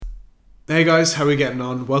Hey guys, how are we getting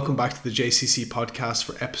on? Welcome back to the JCC podcast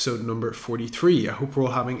for episode number 43. I hope we're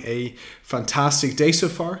all having a fantastic day so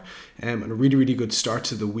far and a really good start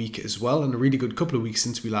to the week as well, and a really good couple of weeks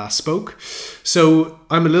since we last spoke. So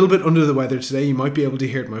I'm a little bit under the weather today. You might be able to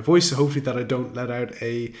hear it in my voice, so hopefully that I don't let out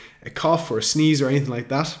a cough or a sneeze or anything like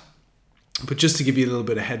that. But just to give you a little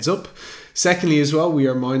bit of heads up. Secondly as well, we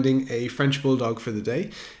are minding a French Bulldog for the day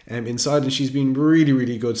inside, and she's been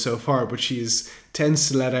really good so far, but she tends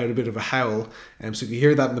to let out a bit of a howl. So if you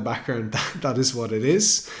hear that in the background, that is what it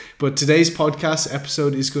is. But today's podcast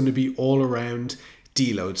episode is going to be all around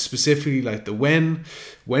deload, specifically like the when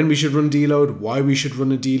we should run deload, why we should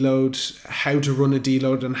run a deload, how to run a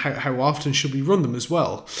deload, and how often should we run them as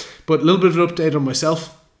well. But a little bit of an update on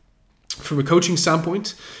myself. From a coaching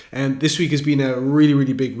standpoint, this week has been a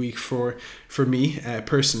really big week for me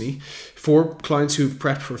personally. 4 clients who've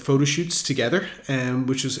prepped for photo shoots together,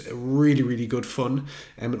 which was really good fun,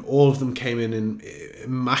 and all of them came in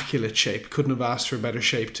immaculate shape. Couldn't have asked for a better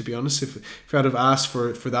shape, to be honest. If I'd have asked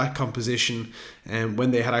for that composition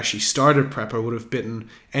when they had actually started prep, I would have bitten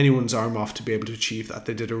anyone's arm off to be able to achieve that.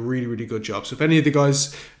 They did a really good job. So if any of the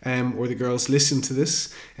guys or the girls listen to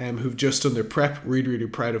this who've just done their prep, really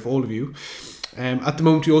proud of all of you. At the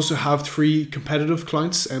moment, we also have 3 competitive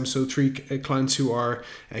clients, so 3 clients who are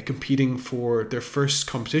competing for their first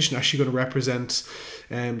competition, actually going to represent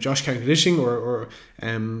Josh County Conditioning or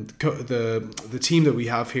the team that we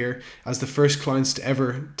have here as the first clients to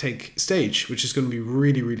ever take stage, which is going to be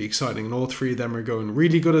really exciting. And all 3 of them are going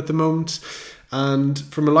really good at the moment. And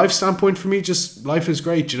from a life standpoint, for me, just life is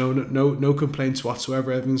great. No complaints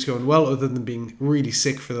whatsoever. Everything's going well, other than being really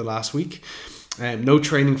sick for the last week. No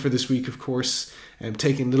training for this week, of course.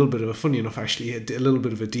 Taking a little bit of a little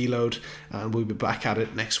bit of a deload, and we'll be back at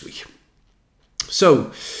it next week.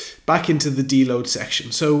 So, back into the deload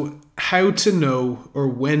section. So, how to know or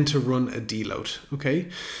when to run a deload, okay?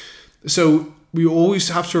 So, we always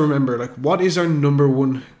have to remember, what is our number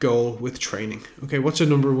one goal with training? Okay, what's our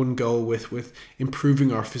number one goal with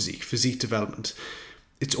improving our physique development?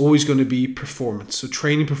 It's always going to be performance. So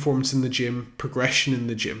training performance in the gym, progression in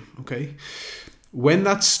the gym, okay? When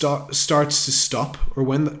that starts to stop, or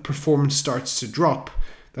when the performance starts to drop,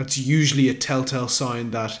 that's usually a telltale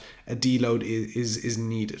sign that a deload is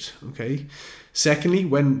needed, okay? Secondly,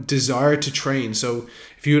 when desire to train. So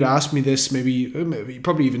if you had asked me this, maybe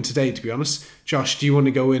probably even today, to be honest, Josh, do you want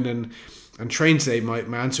to go in and train today? My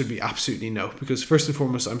answer would be absolutely no, because first and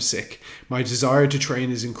foremost, I'm sick. My desire to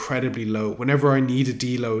train is incredibly low. Whenever I need a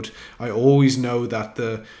deload, I always know that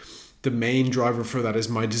the main driver for that is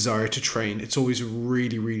my desire to train. It's always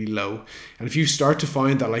really low. And if you start to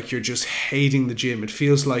find that you're just hating the gym, it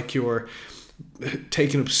feels like you're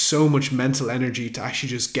taking up so much mental energy to actually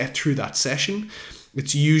just get through that session,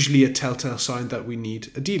 it's usually a telltale sign that we need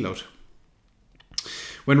a deload.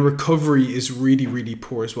 When recovery is really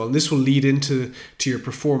poor as well, and this will lead into your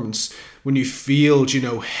performance. When you feel,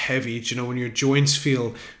 heavy, when your joints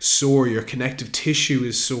feel sore, your connective tissue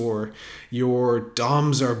is sore, your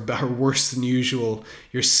DOMs are worse than usual,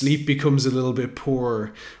 your sleep becomes a little bit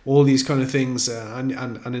poorer, all these kind of things, and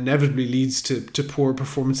inevitably leads to poor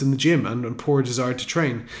performance in the gym and poor desire to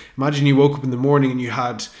train. Imagine you woke up in the morning and you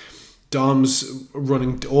had DOMs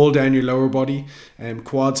running all down your lower body,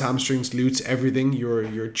 quads, hamstrings, glutes, everything.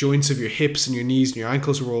 Your joints of your hips and your knees and your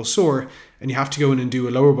ankles were all sore, and you have to go in and do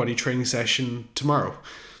a lower body training session tomorrow.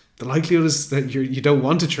 The likelihood is that you don't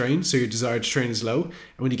want to train, so your desire to train is low. And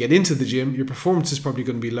when you get into the gym, your performance is probably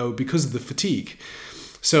going to be low because of the fatigue.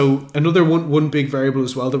 So another one big variable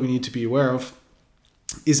as well that we need to be aware of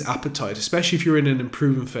is appetite, especially if you're in an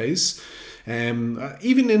improvement phase,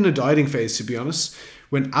 even in a dieting phase, to be honest.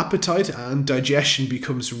 When appetite and digestion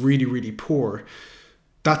becomes really poor,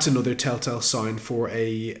 that's another telltale sign for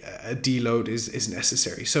a deload is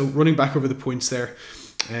necessary. So running back over the points there,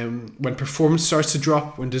 when performance starts to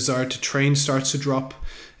drop, when desire to train starts to drop,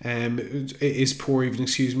 is poor even,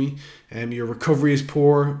 your recovery is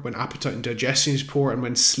poor, when appetite and digestion is poor, and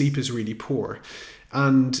when sleep is really poor.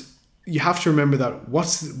 And you have to remember that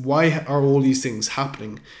why are all these things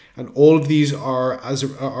happening? And all of these are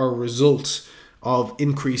a result of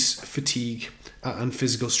increased fatigue and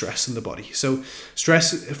physical stress in the body. So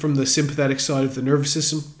stress from the sympathetic side of the nervous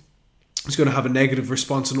system is going to have a negative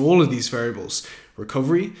response on all of these variables.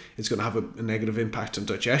 Recovery, it's going to have a negative impact on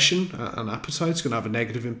digestion and appetite. It's going to have a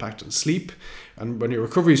negative impact on sleep. And when your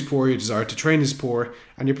recovery is poor, your desire to train is poor,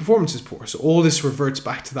 and your performance is poor. So all this reverts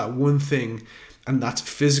back to that one thing, and that's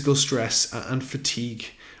physical stress and fatigue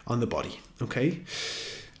on the body, okay?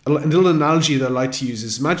 A little analogy that I like to use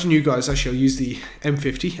is, imagine you guys, actually I'll use the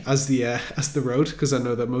M50 as the road, because I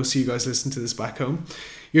know that most of you guys listen to this back home.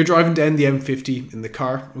 you're driving down the M50 in the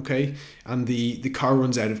car, okay, and the car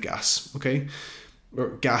runs out of gas, okay, or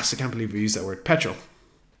gas, I can't believe we use that word, petrol.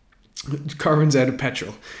 The car runs out of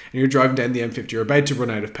petrol and you're driving down the M50, you're about to run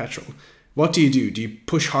out of petrol. What do? Do you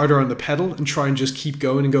push harder on the pedal and try and just keep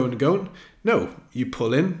going and going and going? No, you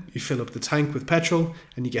pull in, you fill up the tank with petrol,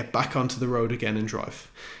 and you get back onto the road again and drive.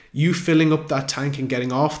 You filling up that tank and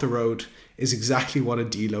getting off the road is exactly what a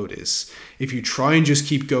deload is. If you try and just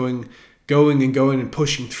keep going and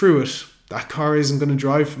pushing through it, that car isn't going to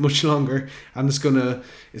drive much longer, and it's going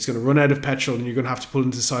to run out of petrol, and you're going to have to pull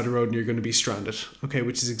into the side of the road and you're going to be stranded, okay,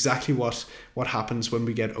 which is exactly what happens when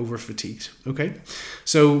we get over fatigued, okay?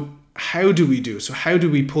 So how do we do? So how do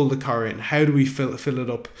we pull the car in? How do we fill it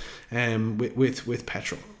up with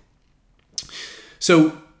petrol?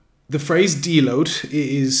 So the phrase deload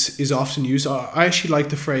is often used. I actually like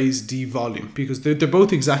the phrase devolume because they're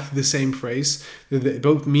both exactly the same phrase. They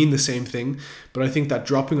both mean the same thing, but I think that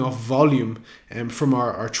dropping off volume from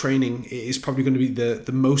our training is probably going to be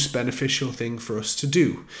the most beneficial thing for us to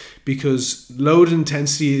do, because load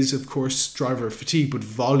intensity is, of course, driver of fatigue, but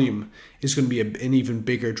volume is going to be an even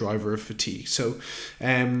bigger driver of fatigue. So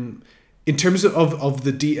in terms of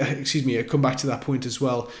I come back to that point as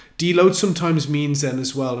well. Deload sometimes means then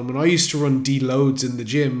as well, and when I used to run deloads in the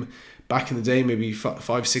gym back in the day, maybe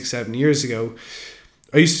 5, 6, 7 years ago,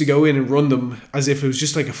 I used to go in and run them as if it was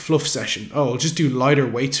just like a fluff session. Oh, I'll just do lighter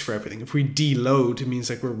weights for everything. If we deload, it means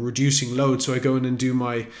like we're reducing load. So I go in and do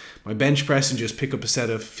my bench press and just pick up a set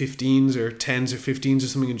of 15s or 10s or 15s or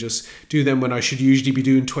something and just do them when I should usually be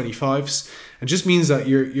doing 25s. It just means that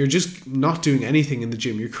you're just not doing anything in the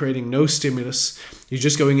gym. You're creating no stimulus. You're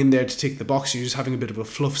just going in there to tick the box. You're just having a bit of a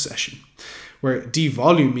fluff session. Where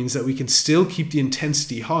devolume means that we can still keep the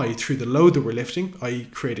intensity high through the load that we're lifting, i.e.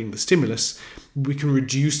 creating the stimulus. We can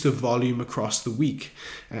reduce the volume across the week,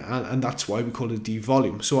 and that's why we call it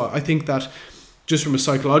devolume. So I think that just from a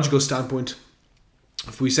psychological standpoint,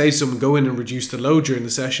 if we say to someone go in and reduce the load during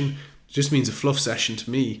the session, it just means a fluff session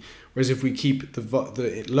to me. Whereas if we keep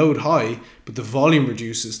the load high but the volume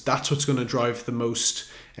reduces, that's what's going to drive the most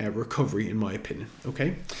recovery, in my opinion.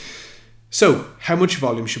 Okay. So, how much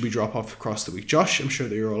volume should we drop off across the week? Josh, I'm sure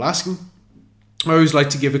that you're all asking. I always like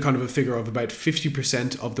to give a kind of a figure of about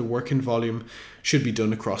 50% of the working volume should be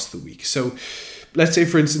done across the week. So, let's say,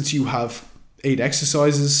 for instance, you have 8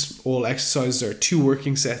 exercises. All exercises are 2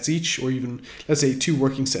 working sets each, or even, let's say, 2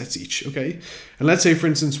 working sets each, okay? And let's say, for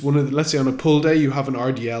instance, let's say on a pull day, you have an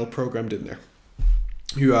RDL programmed in there.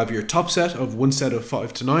 You have your top set of 1 set of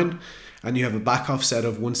 5 to 9, and you have a back off set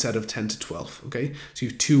of 1 set of 10 to 12, okay? So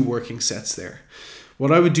you have 2 working sets there.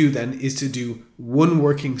 What I would do then is to do 1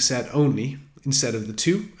 working set only instead of the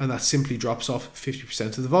 2, and that simply drops off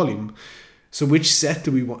 50% of the volume. So which set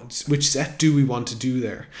do we want to do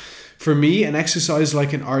there? For me, an exercise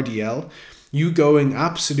like an RDL, you going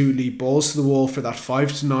absolutely balls to the wall for that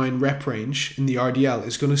 5 to 9 rep range in the RDL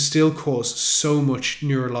is going to still cause so much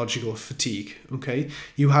neurological fatigue, okay?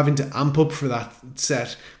 You having to amp up for that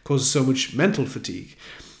set causes so much mental fatigue.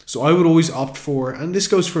 So I would always opt for, and this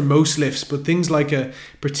goes for most lifts, but things like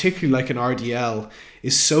particularly like an RDL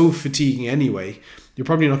is so fatiguing anyway. You're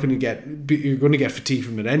probably not going to get fatigue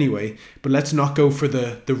from it anyway, but let's not go for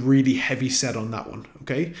the really heavy set on that one,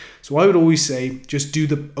 okay? So I would always say just do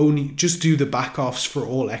the back offs for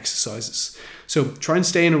all exercises. So try and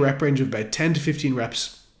stay in a rep range of about 10 to 15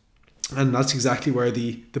 reps, and that's exactly where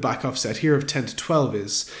the back off set here of 10 to 12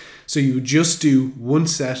 is. So you would just do 1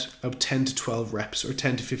 set of 10 to 12 reps or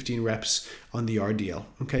 10 to 15 reps on the RDL,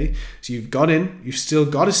 okay? So you've still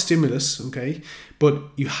got a stimulus, okay? But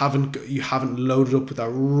you haven't loaded up with that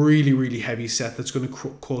really, really heavy set that's going to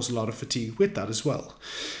cause a lot of fatigue with that as well.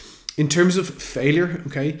 In terms of failure,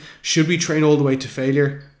 okay, should we train all the way to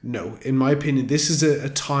failure? No. In my opinion, this is a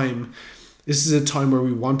time where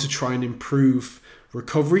we want to try and improve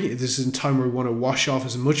recovery. This is a time where we want to wash off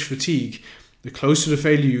as much fatigue. The closer to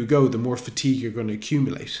failure you go, the more fatigue you're going to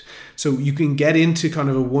accumulate. So you can get into kind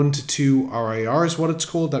of a 1 to 2 RIR is what it's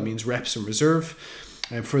called. That means reps in reserve.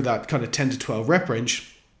 And for that kind of 10 to 12 rep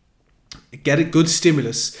range, get a good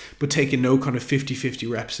stimulus, but take in no kind of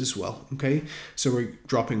 50-50 reps as well, okay? So we're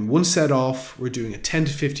dropping 1 set off, we're doing a 10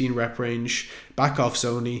 to 15 rep range, back offs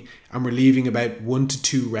only, and we're leaving about 1 to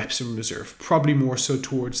 2 reps in reserve, probably more so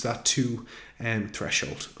towards that 2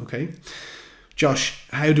 threshold, okay? Josh,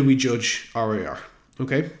 how do we judge RIR?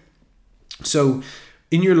 Okay, so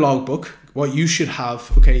in your logbook, what you should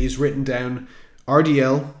have, okay, is written down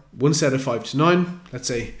RDL, 1 set of 5 to 9, let's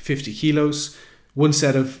say 50 kilos, 1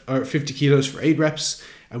 set of 50 kilos for 8 reps,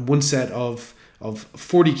 and 1 set of of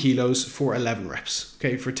 40 kilos for 11 reps,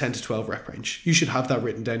 okay, for 10 to 12 rep range. You should have that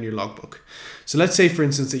written down in your logbook. So let's say, for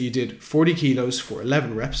instance, that you did 40 kilos for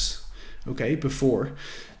 11 reps, okay, before.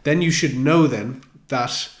 Then you should know then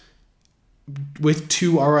that with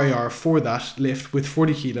 2 RIR for that lift with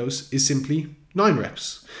 40 kilos is simply 9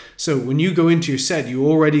 reps. So when you go into your set, you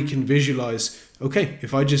already can visualize, okay,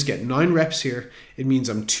 if I just get 9 reps here, it means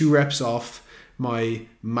I'm 2 reps off my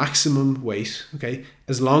maximum weight, okay,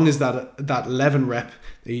 as long as that 11 rep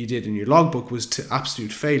that you did in your logbook was to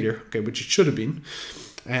absolute failure, okay, which it should have been,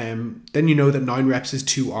 then you know that 9 reps is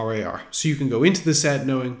 2 RIR. So you can go into the set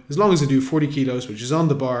knowing, as long as I do 40 kilos, which is on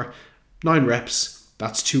the bar, 9 reps,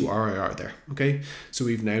 that's 2 RIR there, okay? So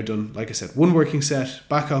we've now done, like I said, 1 working set,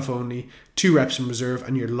 back off only, 2 reps in reserve,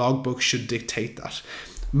 and your logbook should dictate that.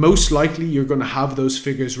 Most likely you're going to have those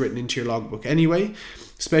figures written into your logbook anyway,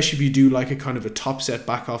 especially if you do like a kind of a top set,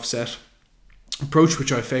 back off set approach,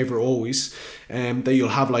 which I favor always, that you'll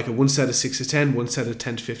have like a 1 set of 6 to 10, 1 set of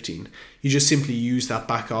 10 to 15. You just simply use that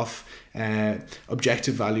back off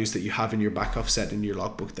objective values that you have in your back off set in your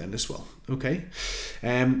logbook then as well, okay?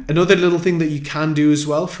 Another little thing that you can do as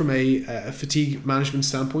well from a fatigue management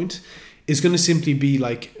standpoint is going to simply be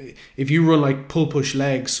like, if you run like pull push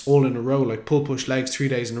legs all in a row, like pull push legs 3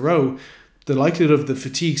 days in a row, the likelihood of the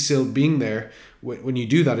fatigue still being there when you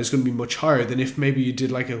do that is going to be much higher than if maybe you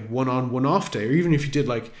did like a 1 on 1 off day, or even if you did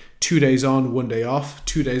like 2 days on 1 day off,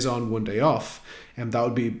 2 days on 1 day off, and that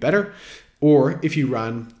would be better. Or if you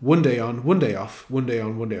ran 1 day on 1 day off, 1 day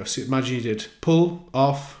on 1 day off. So imagine you did pull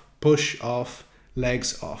off, push off,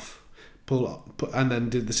 legs off, pull, and then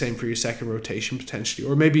did the same for your second rotation potentially.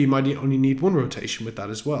 Or maybe you might only need 1 rotation with that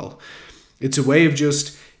as well. It's a way of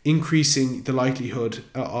just increasing the likelihood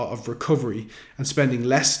of recovery and spending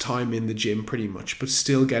less time in the gym pretty much, but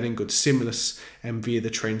still getting good stimulus via the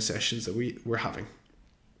training sessions that we're having.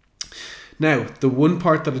 Now, the one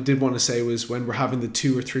part that I did want to say was when we're having the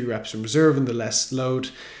 2 or 3 reps in reserve and the less load,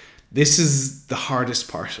 this is the hardest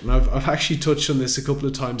part. And I've actually touched on this a couple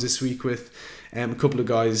of times this week with a couple of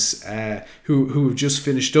guys who have just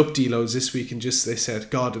finished up deloads this week, and just they said,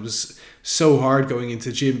 God, it was so hard going into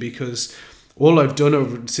the gym because all I've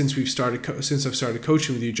done since I've started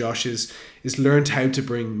coaching with you, Josh, is learned how to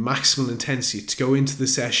bring maximal intensity, to go into the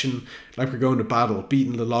session like we're going to battle,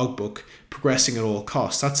 beating the logbook, progressing at all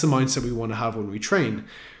costs. That's the mindset we want to have when we train.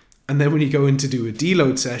 And then when you go in to do a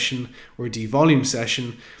deload session or a devolume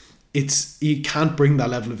session, you can't bring that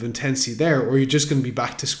level of intensity there, or you're just going to be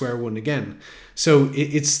back to square one again. So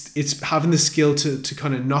it's having the skill to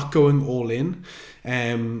kind of not going all in.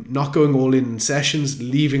 Not going all in sessions,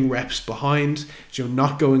 leaving reps behind,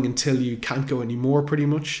 not going until you can't go anymore pretty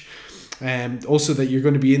much. Also that you're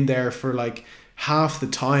going to be in there for like half the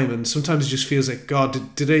time, and sometimes it just feels like,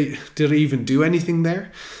 God, did I even do anything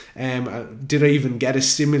there? Did I even get a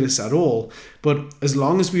stimulus at all? But as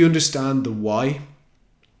long as we understand the why,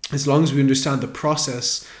 as long as we understand the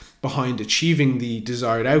process behind achieving the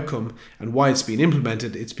desired outcome and why it's being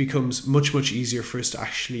implemented, it becomes much, much easier for us to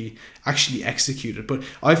actually execute it. But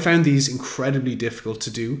I found these incredibly difficult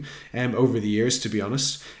to do over the years, to be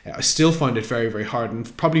honest. I still find it very, very hard,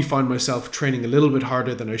 and probably find myself training a little bit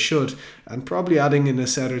harder than I should, and probably adding in a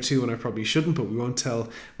set or two when I probably shouldn't, but we won't tell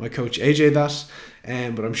my coach AJ that.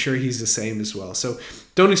 But I'm sure he's the same as well. So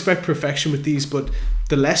don't expect perfection with these, but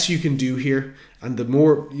the less you can do here and the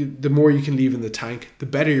more you can leave in the tank, the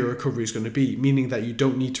better your recovery is going to be, meaning that you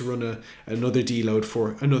don't need to run another deload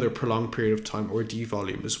for another prolonged period of time, or a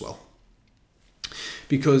devolume as well.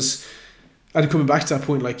 Because, and coming back to that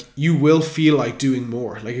point, like, you will feel like doing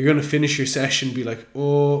more. Like, you're going to finish your session, be like,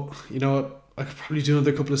 oh, you know what, I could probably do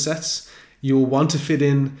another couple of sets. You'll want to fit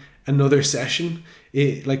in another session.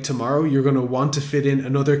 Like tomorrow, you're going to want to fit in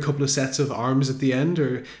another couple of sets of arms at the end,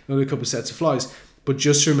 or another couple of sets of flies. But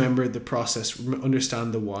just remember the process,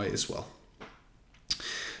 understand the why as well.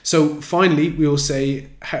 So finally, we will say,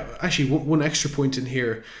 one extra point in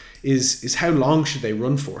here is how long should they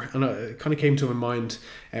run for? And it kind of came to my mind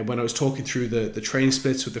when I was talking through the training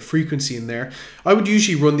splits with the frequency in there. I would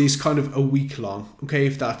usually run these kind of a week long, okay?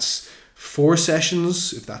 If that's 4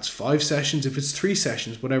 sessions, if that's 5 sessions, if it's 3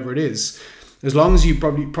 sessions, whatever it is, as long as you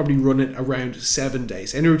probably run it around 7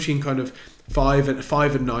 days, anywhere between kind of 5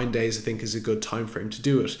 and 9 days, I think is a good time frame to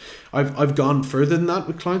do it. I've gone further than that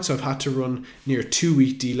with clients. I've had to run near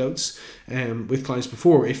 2-week deloads with clients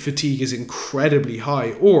before if fatigue is incredibly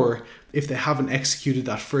high, or if they haven't executed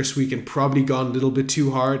that first week and probably gone a little bit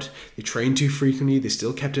too hard, they trained too frequently, they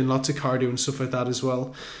still kept in lots of cardio and stuff like that as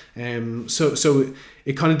well. So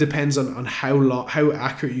it kind of depends on how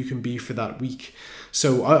accurate you can be for that week.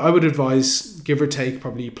 So I would advise, give or take,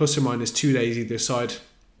 probably plus or minus 2 days either side.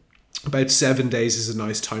 about 7 days is a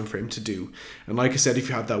nice time frame to do. And like I said, if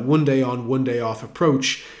you have that 1 day on, 1 day off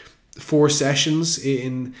approach, 4 sessions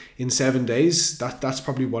in 7 days, that's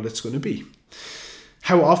probably what it's going to be.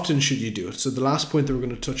 How often should you do it? So the last point that we're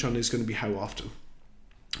going to touch on is going to be how often.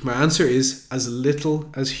 My answer is as little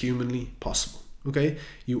as humanly possible. Okay,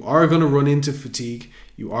 you are going to run into fatigue.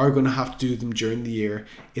 You are going to have to do them during the year.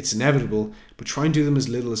 It's inevitable, but try and do them as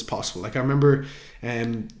little as possible. Like I remember,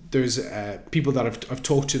 there's people that I've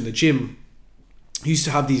talked to in the gym who used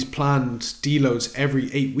to have these planned deloads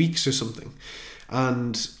every 8 weeks or something,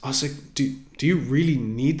 and I was like, do you really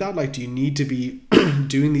need that? Like, do you need to be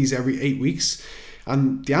doing these every 8 weeks?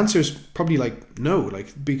 And the answer is probably like no,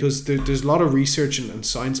 like because there's a lot of research and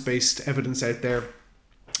science-based evidence out there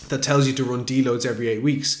that tells you to run deloads every 8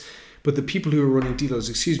 weeks. But the people who are running deloads,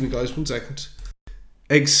 excuse me guys,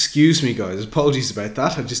 apologies about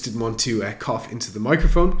that. I just didn't want to cough into the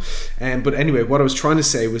microphone. But anyway, what I was trying to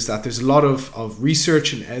say was that there's a lot of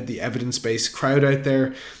research and the evidence-based crowd out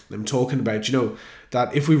there. I'm talking about,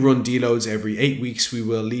 that if we run deloads every 8 weeks, we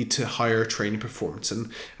will lead to higher training performance. And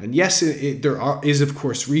yes, there is of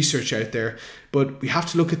course research out there, but we have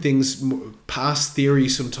to look at things past theory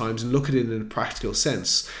sometimes and look at it in a practical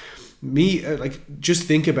sense. Just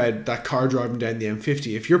think about that car driving down the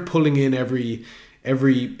M50. If you're pulling in every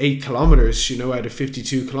 8 kilometers, out of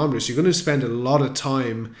 52 kilometers, you're going to spend a lot of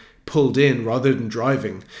time pulled in rather than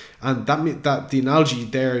driving. And that the analogy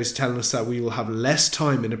there is telling us that we will have less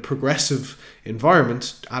time in a progressive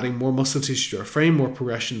environment, adding more muscle tissue to our frame, more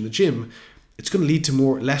progression in the gym. It's going to lead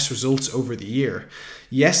to less results over the year.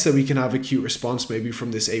 Yes, that we can have acute response maybe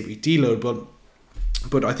from this 8-week deload,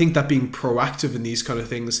 but I think that being proactive in these kind of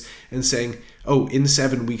things and saying, oh, in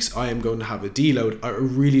 7 weeks I am going to have a deload, I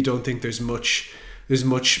really don't think there's much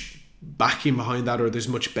backing behind that, or there's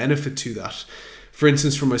much benefit to that. For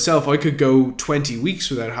instance, for myself, I could go 20 weeks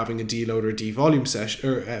without having a deload or devolume session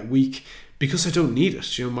or week because I don't need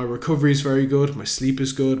it. My recovery is very good, my sleep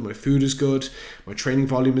is good, my food is good, my training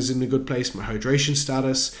volume is in a good place, my hydration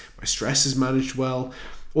status, my stress is managed well.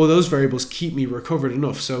 All those variables keep me recovered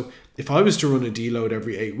enough. So if I was to run a deload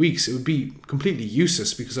every 8 weeks, it would be completely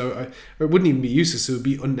useless because it wouldn't even be useless, it would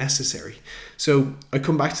be unnecessary. So I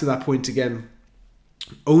come back to that point again.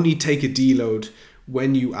 Only take a deload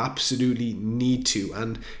when you absolutely need to.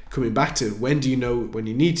 And coming back to when do you know when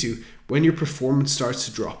you need to? When your performance starts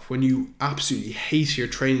to drop, when you absolutely hate your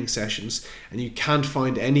training sessions and you can't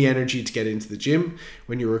find any energy to get into the gym,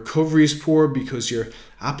 when your recovery is poor because your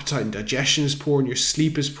appetite and digestion is poor and your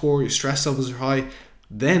sleep is poor, your stress levels are high,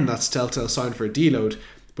 then that's a telltale sign for a deload,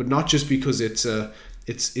 but not just because it's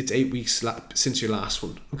 8 weeks since your last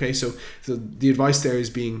one. Okay, so the advice there is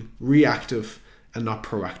being reactive and not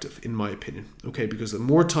proactive, in my opinion. Okay, because the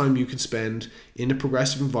more time you can spend in a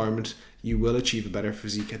progressive environment, you will achieve a better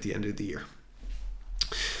physique at the end of the year.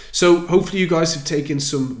 So hopefully you guys have taken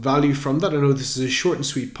some value from that. I know this is a short and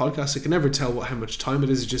sweet podcast. I can never tell how much time it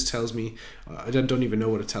is. It just tells me, I don't even know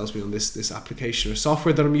what it tells me on this application or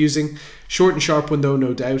software that I'm using. Short and sharp one though,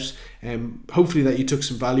 no doubt. Hopefully that you took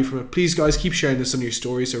some value from it. Please guys, keep sharing this on your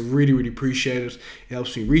stories. I really, really appreciate it. It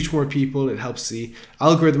helps me reach more people. It helps the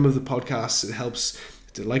algorithm of the podcast. It helps,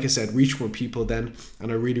 like I said, reach more people then.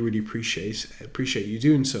 And I really, really appreciate you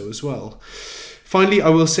doing so as well. Finally, I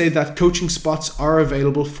will say that coaching spots are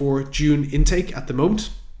available for June intake at the moment.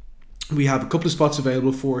 We have a couple of spots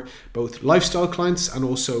available for both lifestyle clients and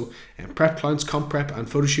also prep clients, comp prep and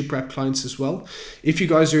photoshoot prep clients as well. If you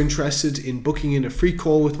guys are interested in booking in a free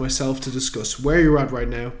call with myself to discuss where you're at right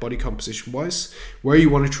now, body composition wise, where you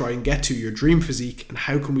want to try and get to your dream physique, and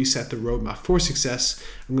how can we set the roadmap for success,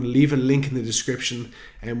 I'm going to leave a link in the description,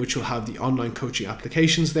 which will have the online coaching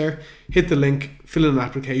applications there. Hit the link, fill in an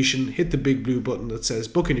application, hit the big blue button that says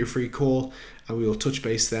book in your free call, and we will touch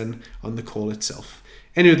base then on the call itself.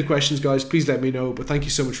 Any other questions, guys, please let me know. But thank you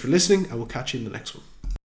so much for listening, and we'll catch you in the next one.